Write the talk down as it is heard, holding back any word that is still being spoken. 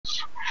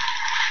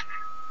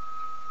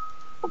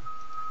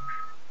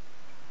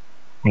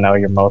Now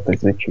your mouth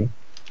is itchy.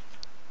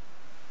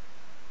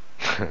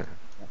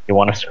 You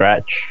want to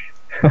scratch?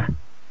 I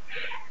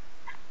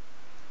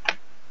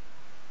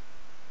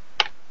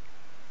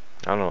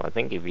don't know, I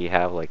think if you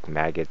have like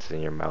maggots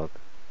in your mouth,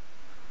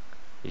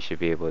 you should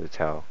be able to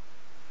tell.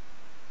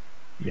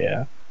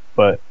 Yeah,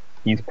 but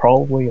he's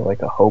probably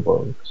like a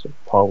hobo, so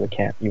probably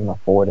can't even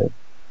afford it,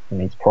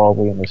 and he's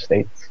probably in the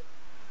States.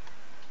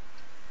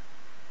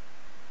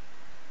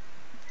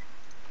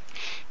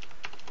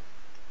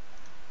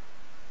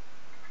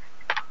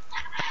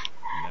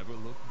 Never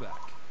look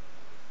back.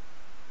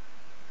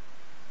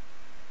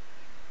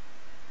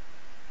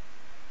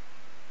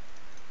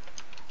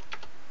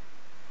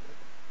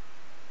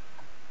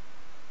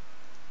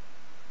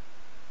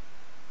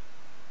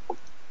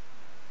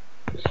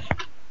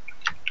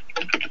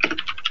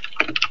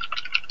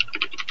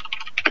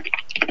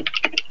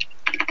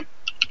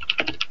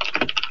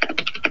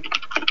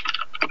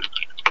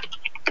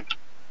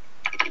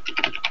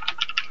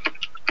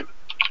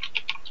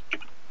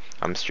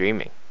 I'm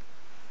streaming.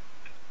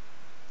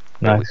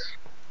 Nice.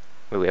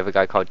 Wait, we have a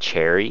guy called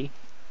Cherry?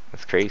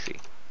 That's crazy.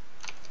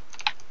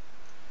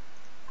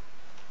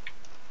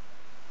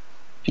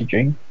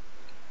 GG.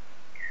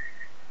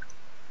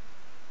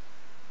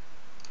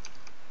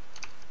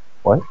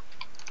 What?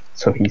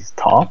 So he's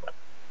top?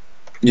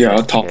 Yeah,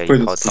 top Yeah, for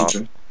you this call top.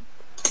 season.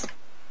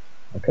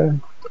 Okay.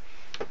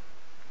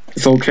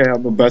 It's okay,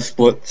 I'm the best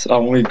splits. I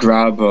only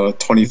grab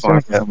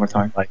 25% of my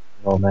time. Like,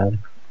 oh man.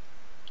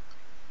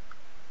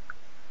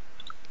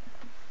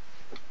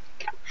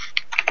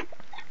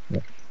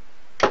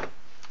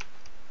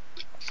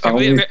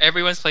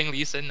 Everyone's playing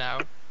Lee Sin now.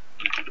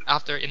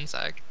 After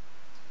Insect.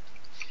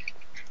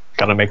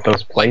 Gotta make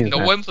those plays, Like, no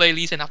man. one played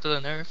Lee Sin after the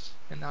nerf,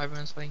 and now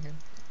everyone's playing him.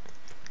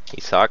 He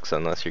sucks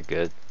unless you're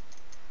good.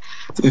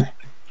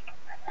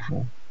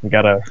 You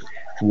gotta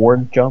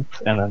ward jump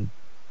and then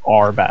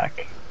R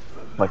back.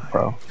 Like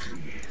pro.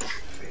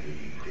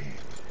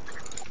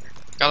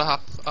 Gotta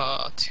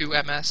have 2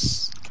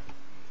 MS.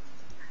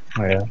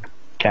 Oh yeah.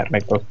 Can't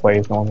make those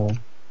plays normally.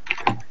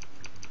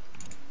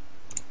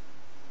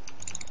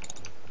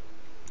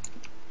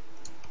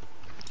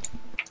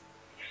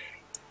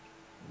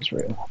 It's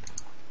real.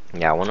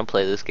 Yeah, I want to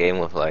play this game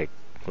with like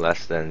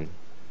less than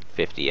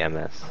 50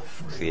 MS.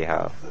 See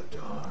how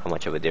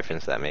much of a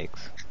difference that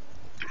makes.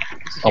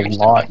 A Huge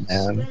lot,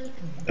 difference. man.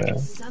 Yeah.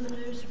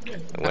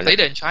 I When played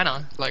it in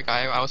China. Like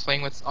I was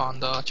playing with on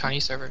the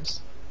Chinese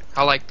servers.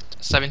 How like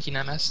 17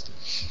 MS.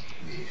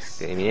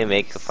 they need to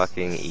make a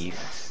fucking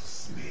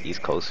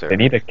East Coast server. They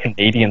need a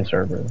Canadian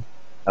server.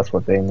 That's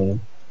what they need.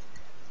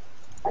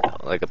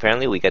 Like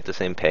apparently we get the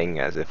same ping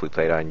as if we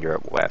played on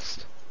Europe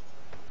West.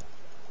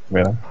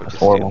 Yeah, Which that's is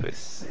horrible.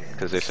 stupid.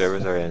 Because their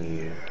servers are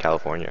in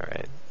California,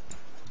 right?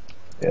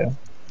 Yeah.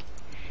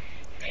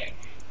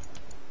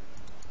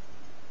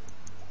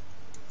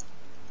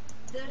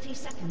 30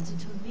 seconds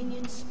until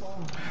minions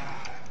spawn.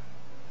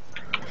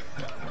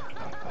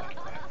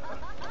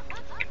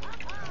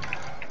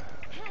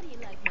 How do you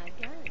like my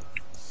guns?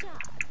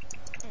 Shot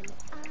and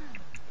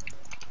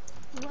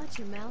Watch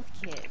your mouth,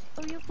 kid,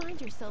 or you'll find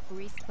yourself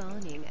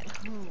respawning at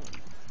home.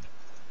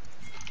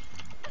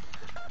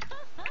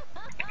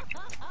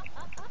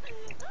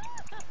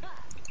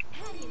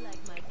 How do you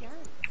like my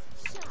guns?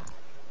 Shot.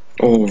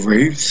 Oh,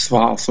 Raves?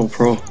 Wow, so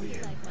pro.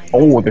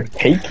 Oh, they're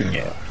taking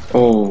it.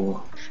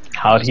 Oh,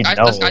 How'd he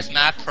know? This guy's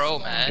mad pro,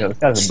 man. Yeah, this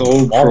guy's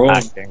So ball pro.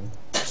 hacking.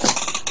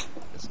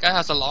 This guy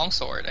has a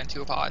longsword and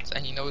 2 pods,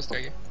 and he knows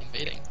they're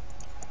invading.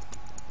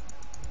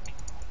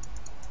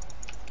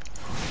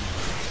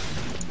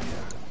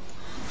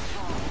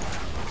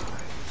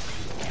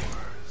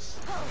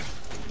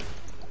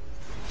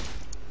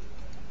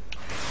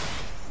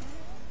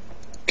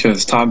 okay,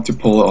 it's time to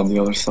pull it on the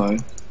other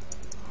side.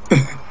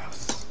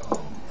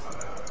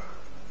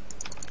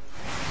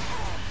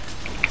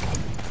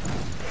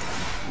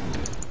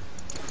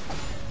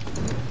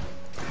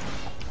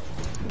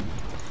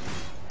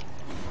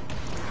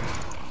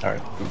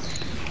 Alright.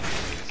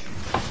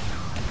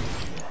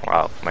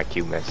 Wow, my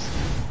Q missed.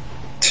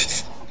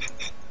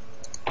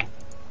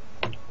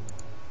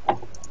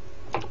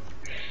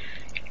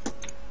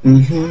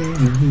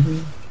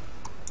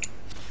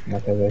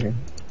 Okay, there.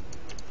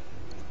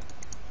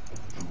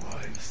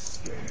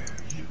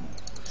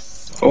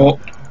 Oh,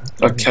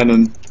 a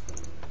cannon.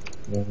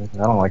 I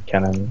don't like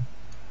cannon.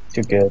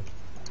 Too good.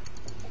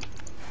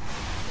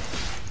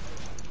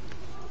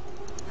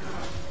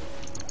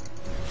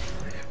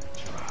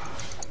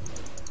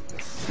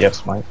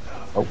 Yes, Mike.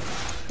 Oh,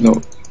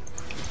 No.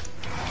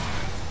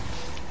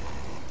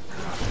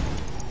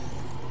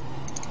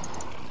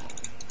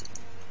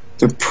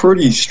 They're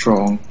pretty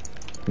strong.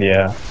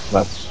 yeah,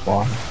 that's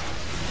why.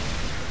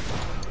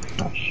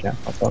 Oh shit,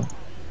 what's up?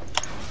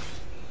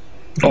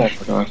 Oh my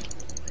god.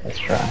 Let's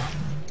try.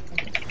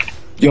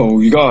 Yo,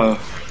 you gotta.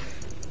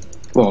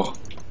 Well,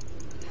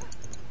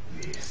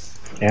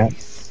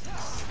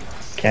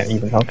 Can't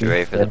even help You you.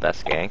 ready for the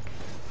best gank?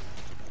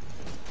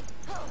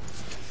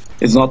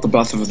 it's not the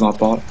best if it's not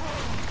bot.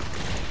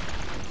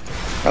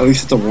 At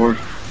least it's a ward.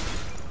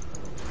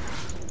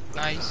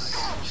 Nice.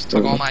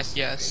 Took all my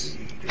CS.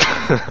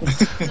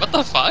 What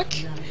the fuck?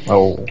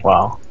 Oh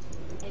wow.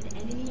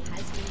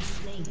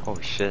 Oh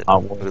shit. Oh,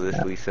 Look at this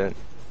yeah. Lee Sin.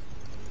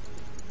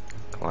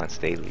 Come on,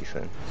 stay Lee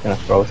Sin. Gonna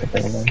throw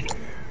something again.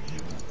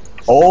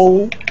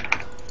 Oh.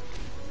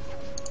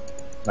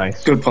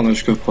 Nice. Good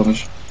punish, good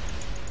punish.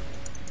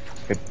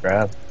 Good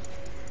grab.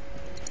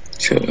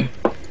 Okay.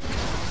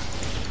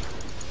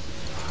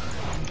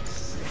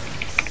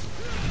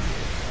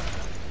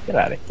 Get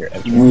out of here,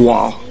 Edge.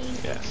 Wow.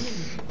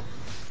 Yes.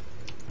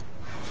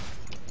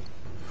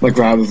 My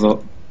grab is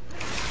up.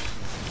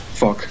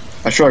 Fuck.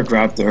 I should have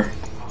grabbed there.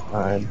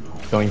 I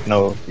don't even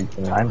know if you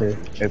can land it.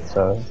 It's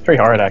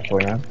pretty hard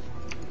actually, man.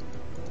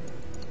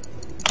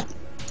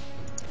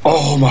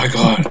 Oh my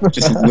god.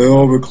 Just a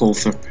little bit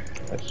closer.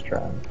 Let's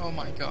try. Oh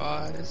my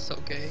god, it's so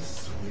gay.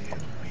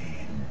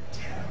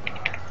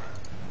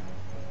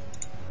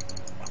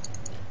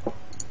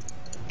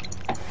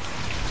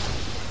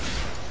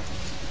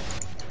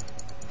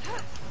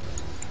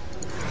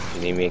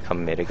 You need me to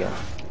come mid again?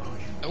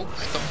 Nope,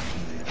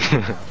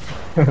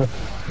 don't.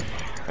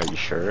 Are you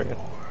sure?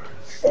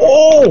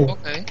 Oh!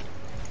 Okay.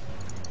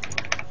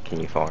 Can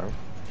you farm?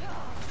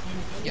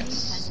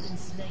 Yes.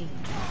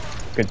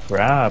 Good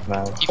grab,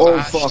 man. He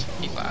Oh, flashed. fuck.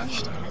 He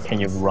flashed. Can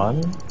you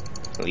run?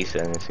 Lee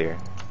Sin is here.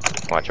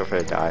 Watch out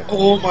for the dive.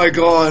 Oh my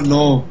god,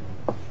 no.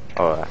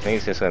 Oh, I think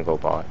he's just gonna go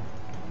bot.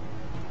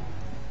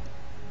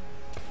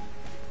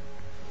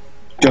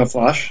 Got a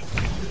flash?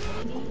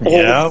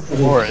 Yeah, of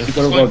course. You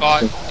better He's run. going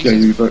bot. Yeah,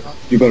 you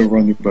better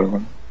run, you better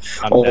run.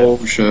 I'm Oh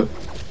dead. shit.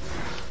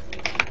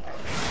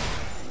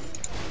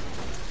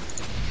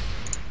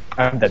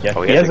 I'm dead, yeah.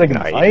 Oh, he has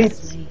ignite?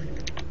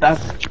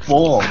 That's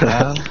bull,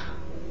 man.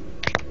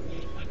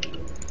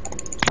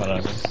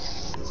 Whatever.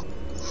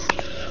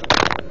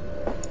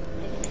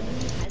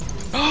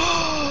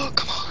 Oh,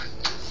 come on.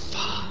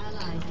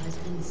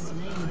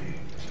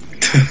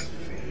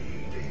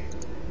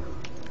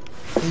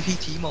 Maybe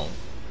Timo.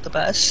 The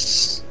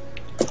best.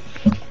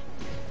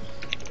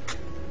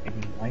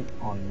 Ignite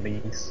on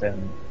Lee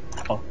Sin.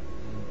 Oh,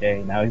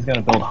 okay, now he's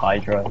gonna build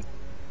Hydra.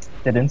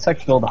 Did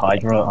Insect build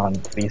Hydra on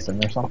Lee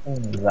Sin or something?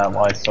 Is that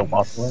why it's so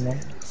popular now?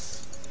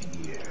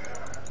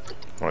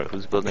 Alright,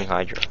 who's building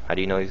Hydra? How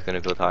do you know he's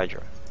gonna build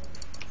Hydra?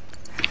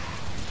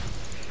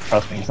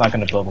 Trust me, he's not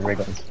gonna build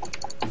Riggles.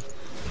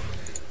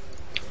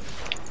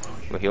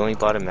 Well, he only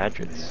bought a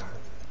Madrids.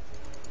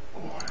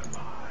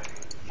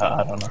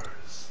 I don't know.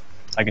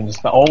 I can just.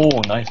 Oh,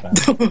 nice, man.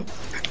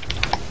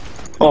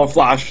 Oh,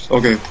 flash.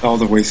 Okay, that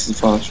was a waste of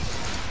flash.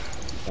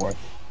 Work.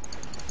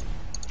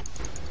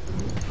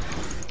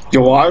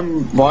 Yo,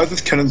 why is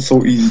this cannon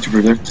so easy to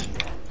predict?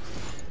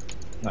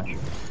 Not sure.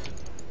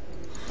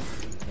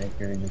 Maybe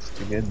you're just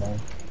too good, man.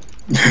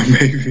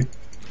 Maybe.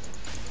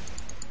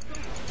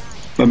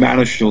 My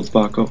mana shield's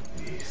back up.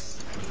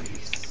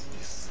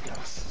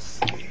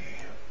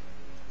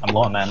 I'm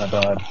low on mana,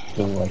 but I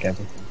do like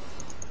everything.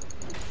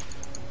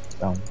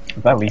 So,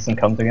 if that Lee Sin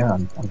comes again,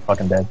 I'm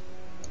fucking dead.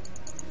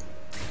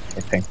 I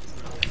think.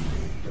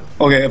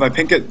 Okay, if I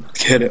pink it,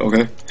 hit it,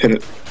 okay? Hit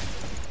it.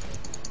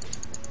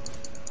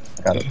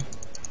 I got it.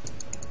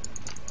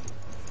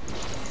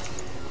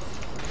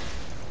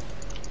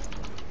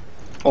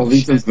 Oh,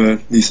 Lee Sin's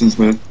mid. Lee Sin's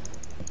mid.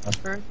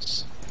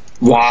 Hurts.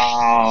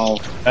 Wow.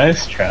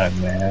 Nice try,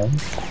 man.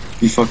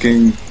 He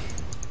fucking...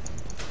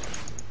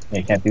 Yeah,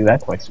 you can't do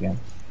that twice again.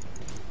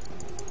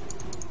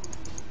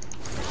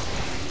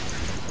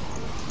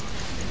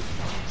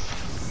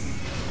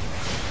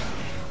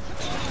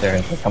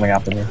 They're coming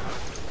after me.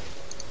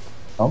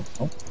 Oh,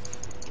 oh.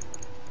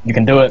 You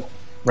can do it.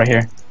 Right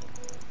here.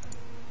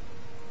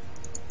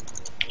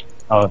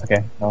 Oh, it's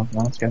okay. No,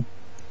 it's good.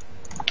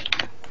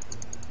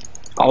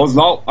 I was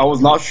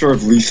not sure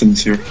if Lee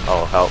Sin's here.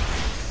 Oh, help.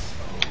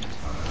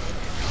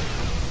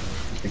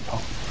 Big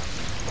pop.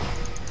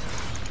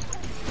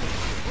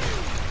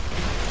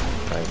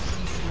 Nice.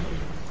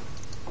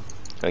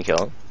 Can we kill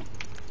him?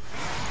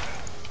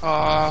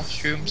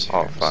 Shrooms.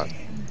 Oh, fuck.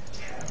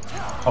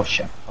 Oh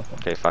shit. Okay.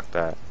 Okay, fuck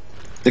that.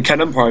 The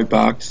cannon probably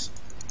backs.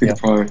 We Yeah. could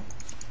probably...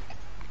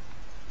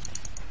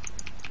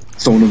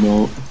 zone him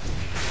out.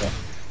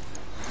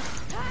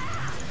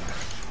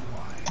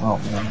 Oh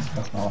man,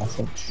 that's my last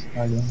hit.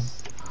 Again.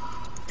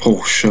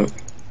 Oh shit.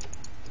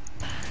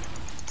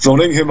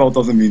 Zoning him out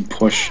doesn't mean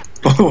push,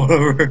 but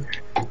whatever.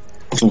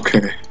 It's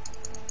okay.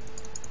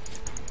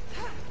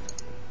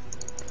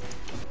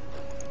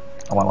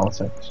 I'm on level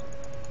 6.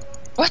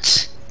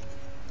 What?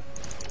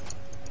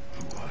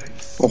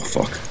 Oh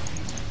fuck.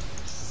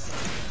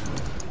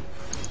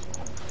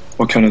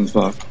 What cannon's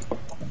back?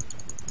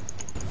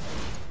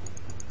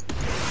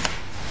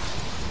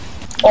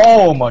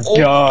 Oh my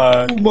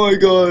god! Oh my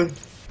god.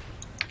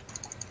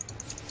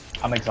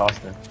 I'm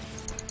exhausted.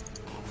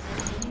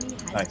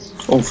 Nice.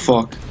 Oh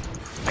fuck.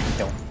 I can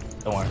kill him.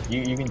 Don't worry.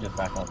 You can just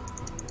back up.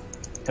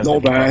 'Cause No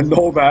if he bad,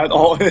 no bad,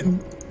 all in.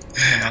 comes-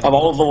 I'm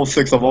almost level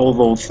 6, I'm almost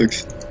level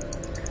 6.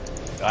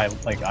 I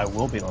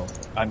will be level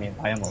 6. I mean,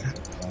 I am level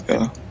 6. So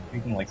Yeah. we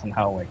can like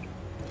somehow like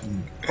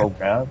pro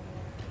grab.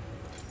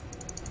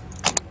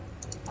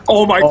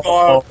 Oh my Oh,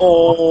 god!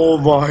 Oh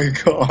my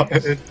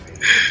god!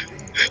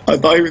 I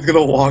thought he was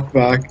gonna walk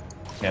back.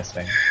 Yeah,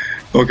 same.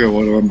 Okay,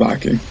 whatever, I'm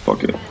backing.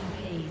 Fuck it.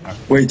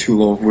 Way too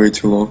low, way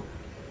too low.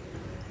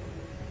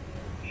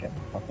 Shit.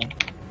 Okay.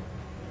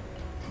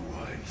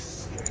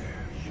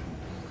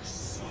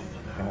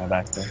 Get my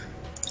back there.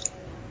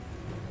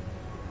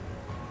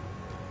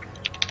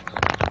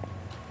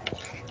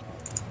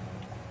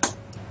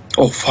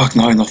 Oh fuck,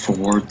 not enough for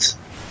wards.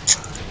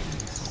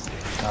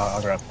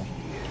 I'll grab them.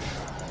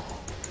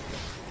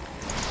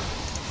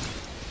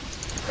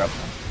 Grab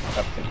them. I'll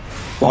grab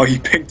two. Wow, he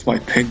pinked my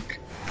pink.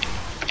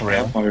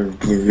 Really? Fire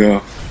blue,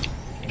 yeah.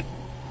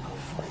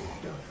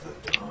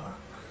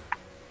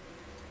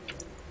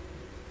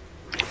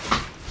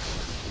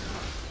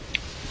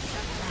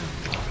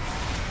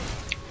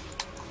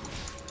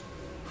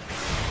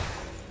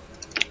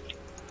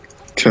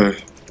 Okay.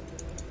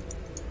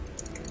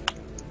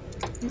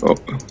 Oh,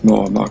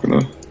 no, I'm not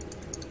gonna.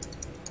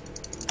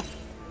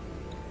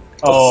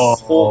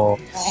 Oh.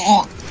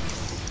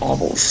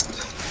 Almost.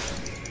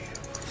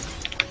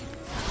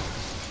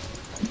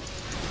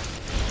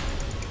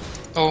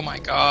 Oh my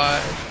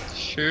god.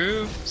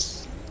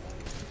 Shoops.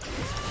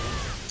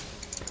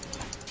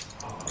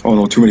 Oh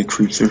no, too many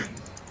creeps here.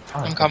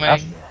 I'm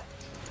coming.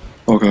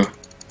 Okay.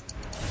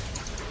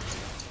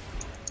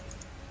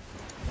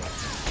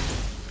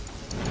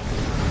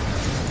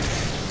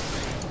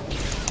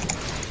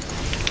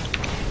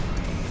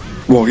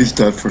 Well, he's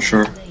dead for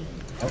sure.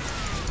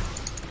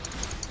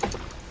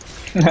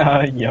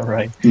 Yeah,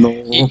 right. No.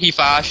 He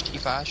flashed, he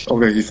flashed.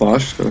 Okay, he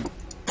flashed. Okay.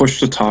 Push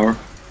the tower.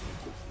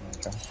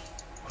 Okay.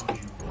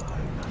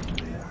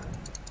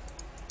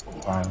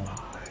 Fine.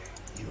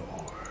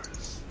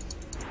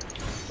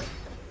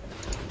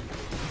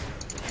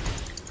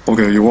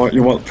 Okay, you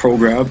want pro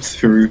grabs?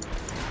 Here.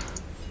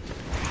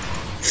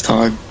 It's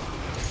time.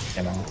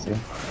 Can I see?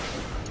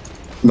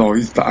 No,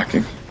 he's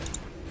backing.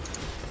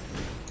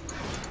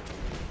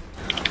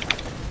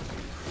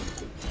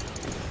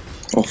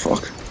 Oh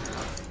fuck.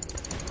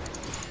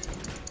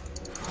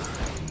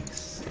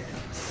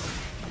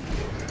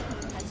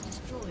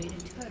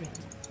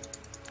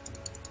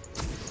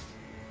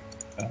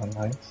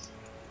 Nice.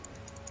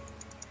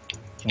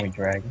 Can we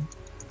drag him?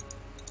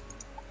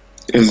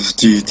 Is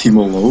the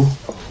Timo low?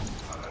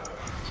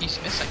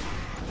 He's missing.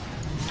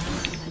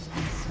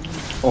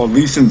 Oh,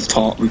 Lee Sin's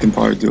top. We can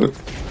probably do it.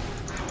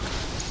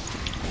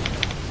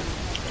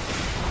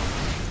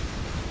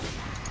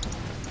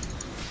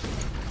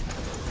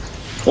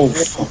 Oh, Oh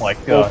fuck. my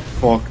god.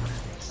 Oh,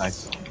 fuck.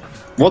 Nice.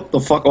 What the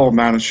fuck? Oh,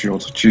 mana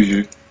shield.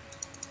 GG.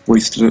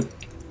 Wasted it.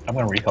 I'm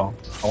gonna recall.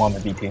 I want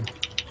the DT.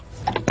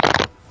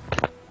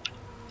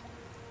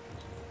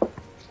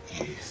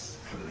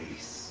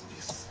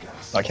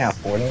 I can't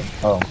afford it?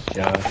 Oh my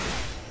god.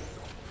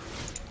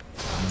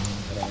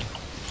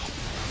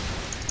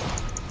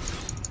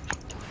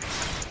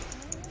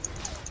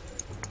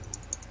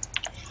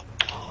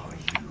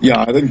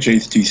 Yeah, I think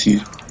Jace DC.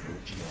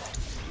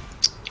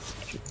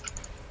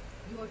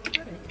 Your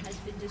turret has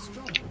been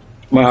destroyed.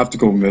 Might have to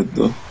go mid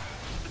though.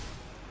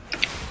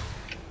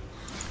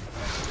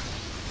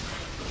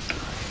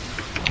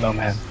 No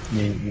man,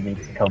 you need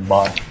to come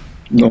bot.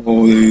 No,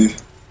 they...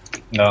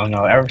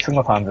 No, every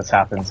single time this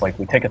happens, like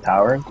we take a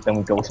tower, then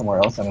we go somewhere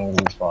else and then we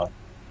lose bot.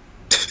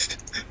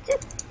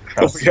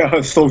 Oh Trust yeah,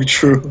 it's so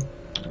true.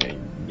 me.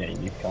 Yeah, you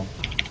need to come.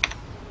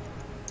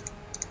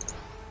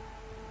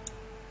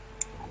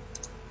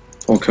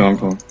 Okay, I'm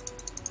coming.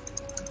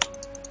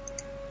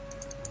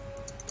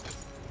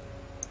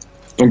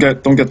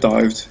 Don't get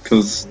dived,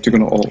 because they're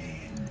gonna ult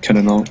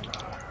cannon out.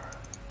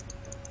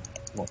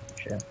 What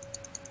the shit?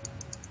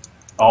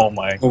 Oh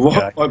my Oh,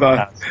 what? god. My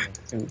bad.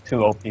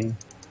 Too OP.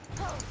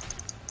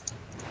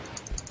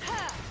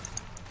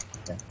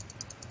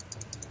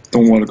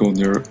 Don't want to go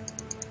near it.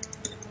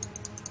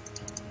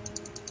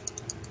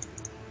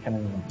 Can't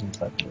even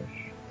inside push.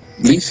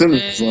 Lee Sin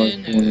is like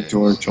going to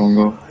enjoy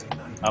jungle.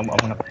 I'm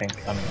gonna pink.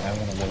 I'm gonna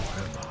wait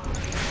for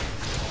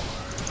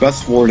it.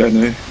 Best ward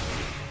NA.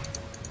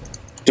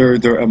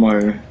 They're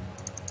MIA.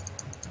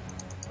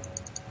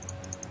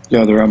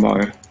 Yeah, they're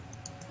MIA.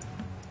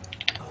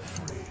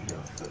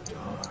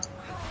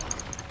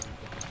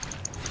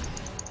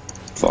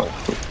 Fuck.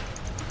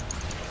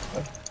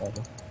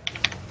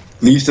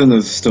 Lee Sin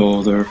is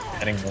still there.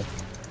 Heading mid.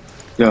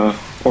 Yeah,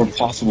 or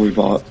possibly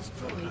bot.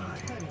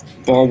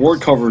 But our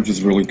ward coverage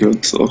is really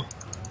good, so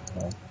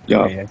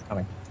yeah. Yeah, he's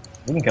coming.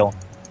 We can kill him.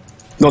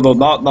 No,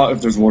 not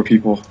if there's more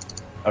people.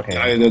 Okay.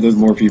 Yeah, there's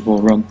more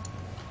people. Run.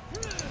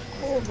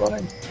 Oh,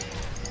 running.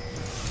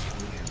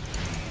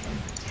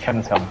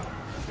 Kevin's coming.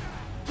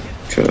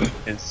 Okay.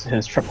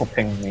 His triple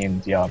ping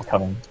means yeah, I'm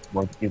coming.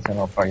 He's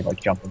gonna probably like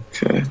jump him.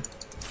 Okay.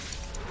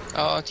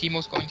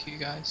 Timo's going to you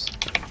guys.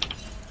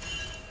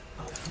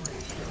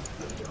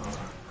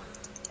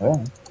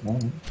 Yeah. Yeah.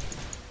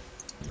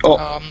 Oh,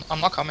 I'm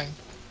not coming.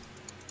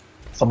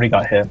 Somebody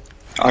got hit.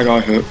 I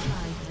got hit.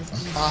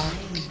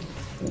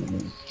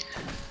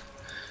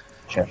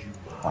 Shit.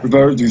 We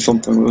better do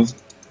something with.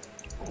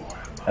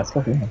 That's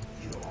good. Yeah.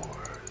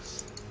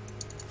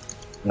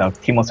 No,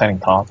 Teemo's heading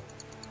top.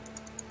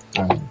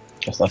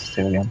 Just us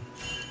two again.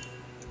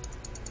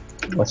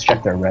 Let's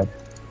check their red.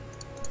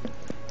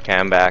 Okay,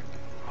 I'm back.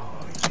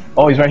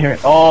 Oh, he's right here.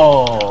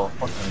 Oh,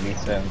 fucking Lee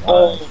Sin.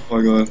 Oh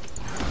my god.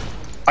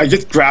 I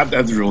just grabbed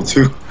Ezreal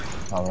too.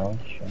 Oh, really?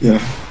 Sure. Yeah.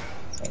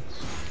 Sucks.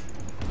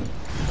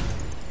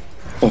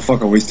 Oh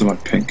fuck, I wasted my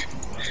pink.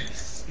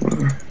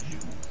 Whatever.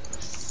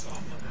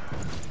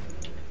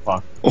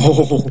 Fuck.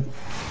 Oh.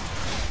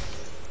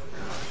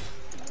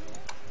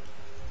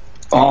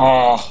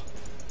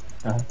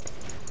 Oh.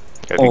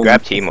 If you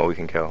grab Teemo, we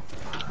can kill.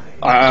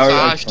 I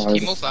Flashed. tried.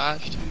 Teemo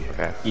flashed.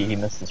 Okay. He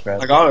missed his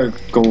red. I gotta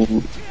go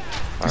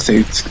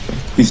save.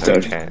 He's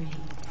dead. Okay.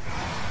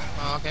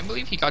 I can't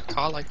believe he got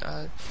caught like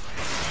that.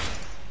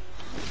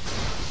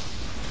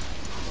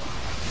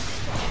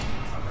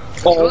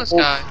 Kill Oh this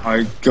guy.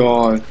 my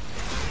god.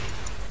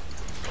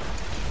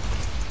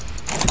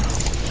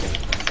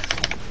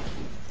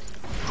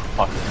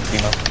 Fuck,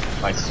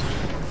 Teemo. Nice.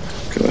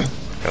 Okay.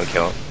 Don't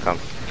kill him. Come.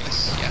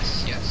 Yes,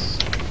 yes, yes.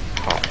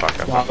 Oh, fuck.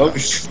 I Wow, fucked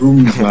those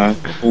shrooms, man.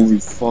 Holy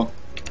fuck.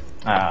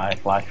 I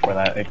flashed for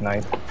that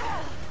ignite.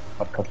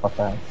 Fuck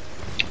that.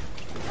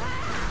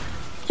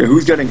 Okay,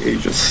 who's getting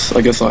Aegis?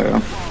 I guess I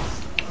am.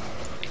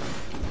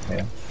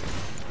 Yeah.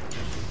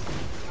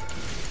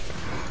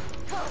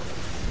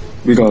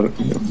 We got it.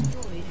 Yeah.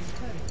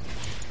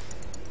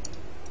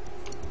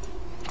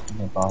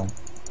 No problem.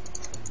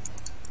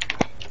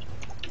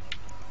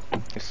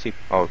 Let's see.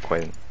 Oh,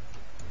 Quinn.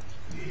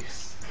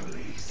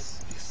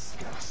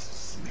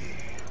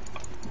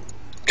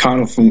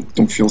 Kind of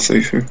don't feel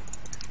safe here.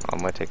 I'm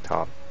gonna take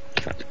top.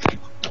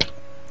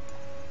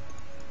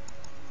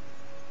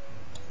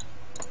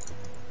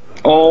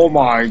 Oh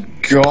my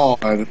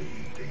god.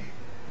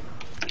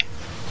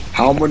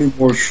 How many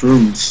more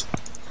shrooms?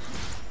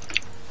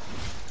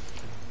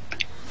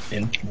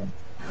 Infinite.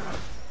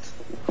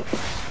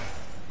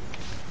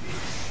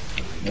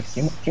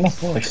 Teemo's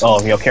foolish.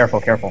 Oh, yo, careful.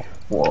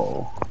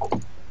 Whoa.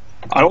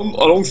 I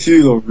don't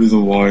see the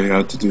reason why he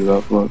had to do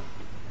that, but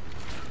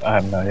I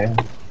have no idea.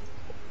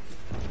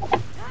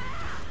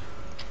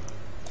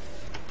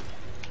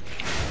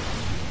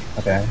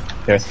 Okay,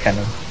 there's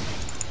Kennen.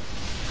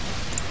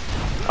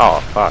 Oh,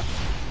 fuck.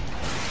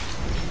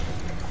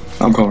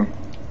 I'm coming.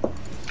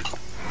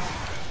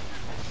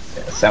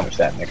 Yeah, sandwich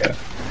that nigga.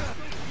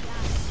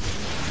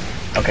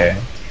 Okay,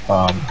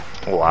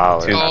 Wow.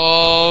 Dude.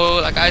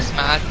 Oh, that guy's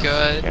mad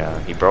good. Yeah,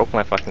 he broke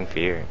my fucking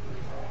fear.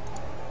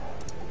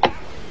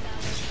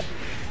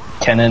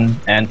 Kennen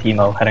and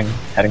Teemo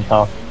heading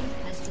top.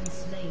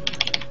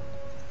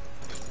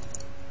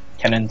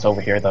 Kennen's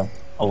over here though,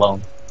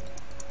 alone,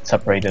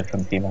 separated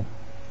from Teemo.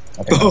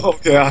 Okay.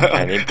 Okay,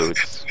 I need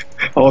boots.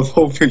 I was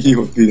hoping he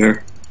would be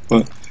there,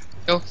 but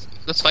Yo,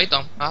 let's fight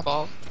them. Not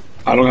ball.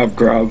 I don't have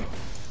grab.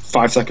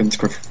 5 seconds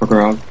for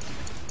grab.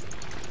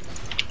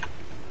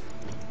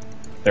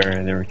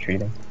 They're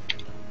retreating.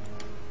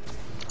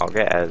 I'll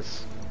get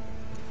Ez.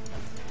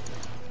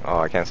 Oh,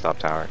 I can't stop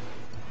tower.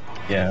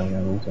 Yeah, we're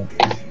gonna lose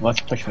it.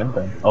 Let's push mid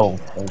then. Oh,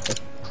 there we go.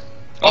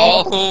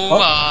 Oh, What?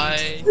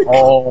 my.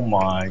 Oh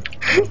my.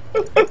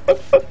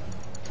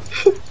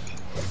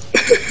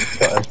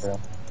 God.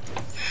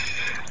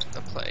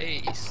 The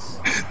place.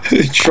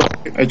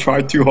 I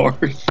tried too hard.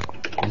 He's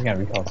gonna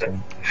recall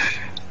soon.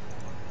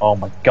 Oh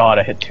my god,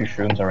 I hit 2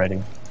 shrooms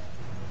already.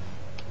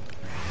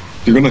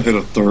 You're gonna hit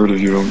a third if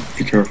you don't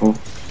be careful.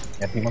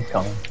 Yeah, Teemo's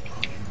coming.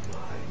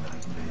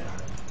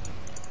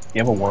 You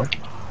have a ward?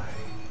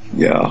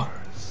 Yeah,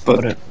 Put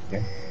but it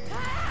here.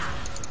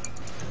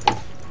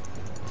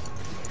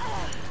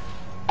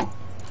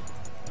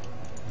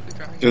 The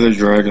dragon. there's a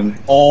dragon.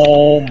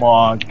 Oh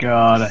my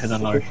god, I hit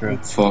another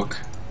shroom. Fuck.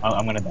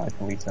 I'm gonna die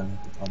to Lisa.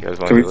 You guys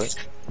wanna Can we- do it?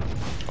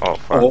 Oh,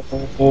 fuck.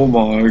 Oh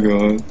my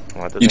god.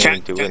 Well, it You doesn't can't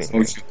even do get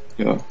anything. smoke.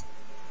 Yeah.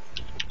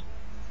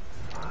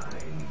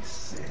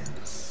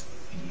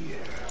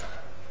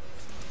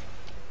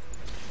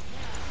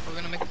 We're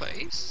gonna make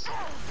plays.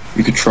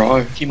 You could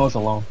try. Teemo's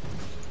alone.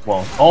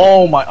 Whoa.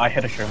 Oh my, I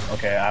hit a shroom.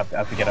 Okay, I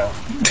have to get a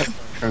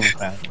shroom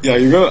fan. Yeah,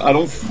 you're gonna. I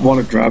don't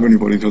want to grab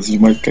anybody because you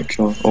might get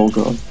killed. Oh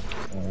god.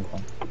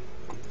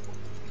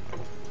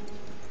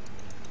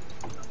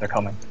 They're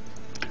coming.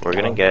 We're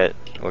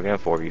gonna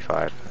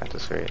 4v5 at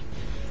this rate.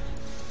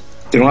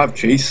 They don't have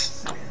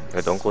chase.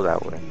 But don't go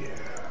that way.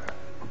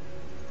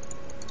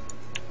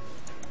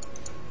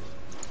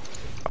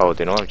 Oh,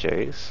 they don't have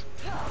Jays?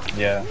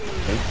 Yeah.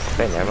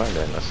 Okay, never mind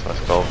then. Let's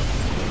go.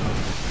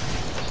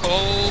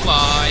 Oh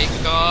my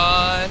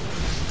god.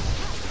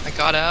 I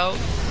got out.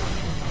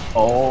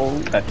 Oh,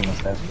 that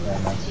Teemo's dead.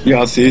 Yeah, nice.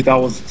 Yeah, see, that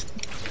was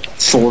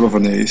sort of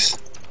an ace.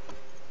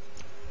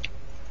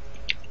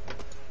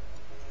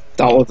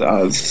 That was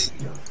as.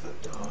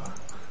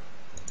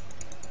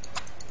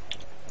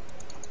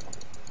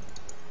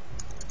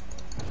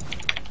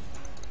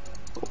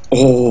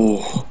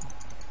 Oh.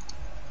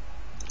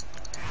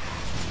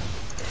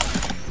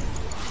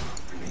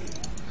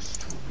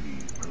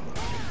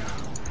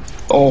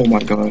 Oh my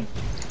god.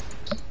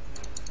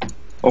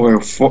 Okay,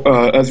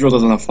 Ezreal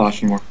doesn't have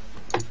flash anymore.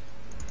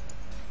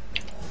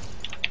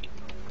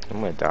 I'm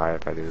gonna die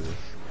if I do this.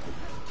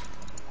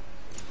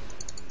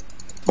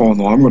 Oh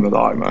no, I'm gonna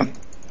die, man.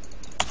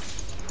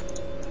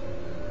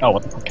 Oh,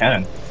 what the fuck,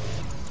 cannon?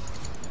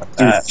 Fuck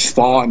Dude, that.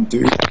 spawn,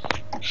 dude.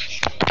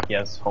 He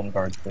has home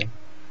guards too.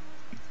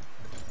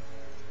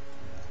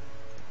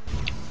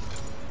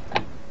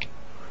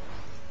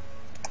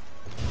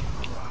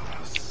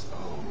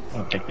 I'm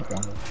gonna take the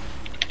jungle.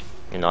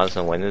 You're not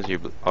some winners, you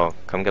blue. Oh,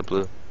 come get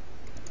blue.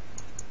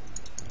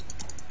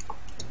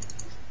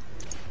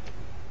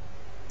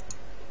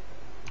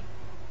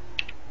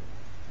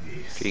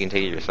 You can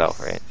take it yourself,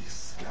 right?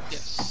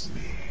 Yes.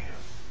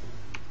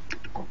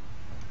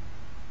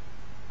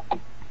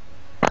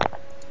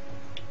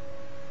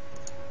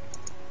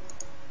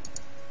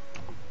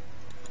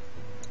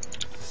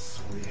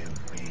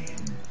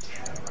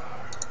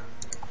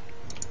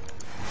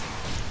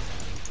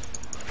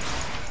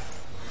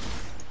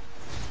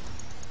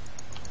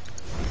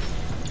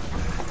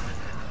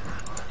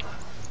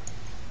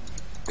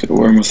 Okay,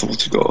 where am I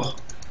supposed to go?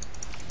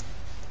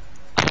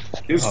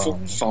 He's full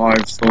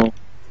 5, so.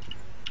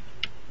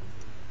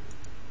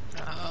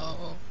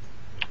 Oh.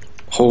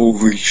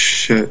 Holy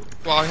shit.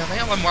 Well, I think I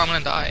have one more. I'm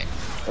gonna die.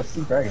 Let's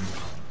see dragon.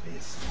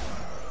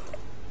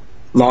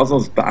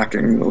 Lazo's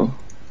backing though.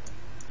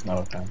 No,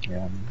 okay,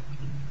 yeah.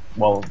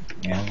 Well,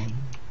 yeah.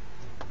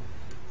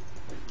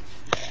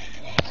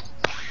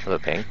 The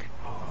pink.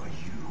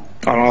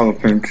 I don't have a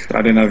pink.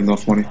 I didn't have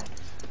enough money.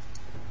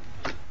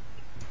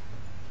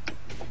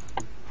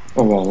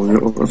 Oh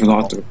well, if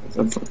not, do it.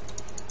 That's fine.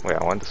 Wait,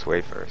 I want the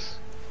sway first.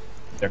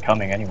 They're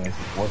coming anyways,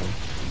 it's water.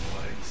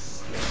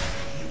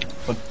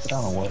 Put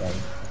down a ward, I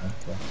think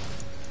so.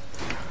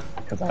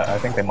 Because I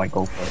think they might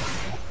go for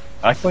it.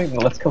 Actually, no,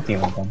 let's kill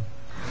team with them.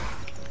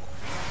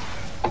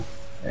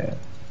 Yeah.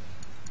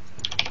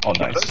 Oh,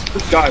 nice.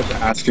 This guy's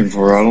asking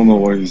for it. I don't know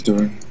what he's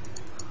doing.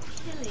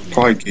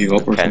 Probably gave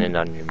up or Depending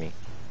something. on me.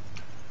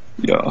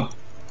 Yeah.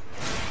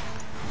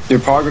 They're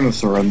probably gonna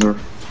surrender.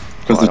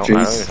 Because Oh, I the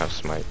don't chase. even have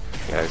smite.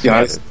 Yeah,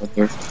 I smited.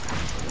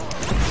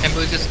 surrender. And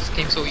blue just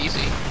came so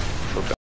easy.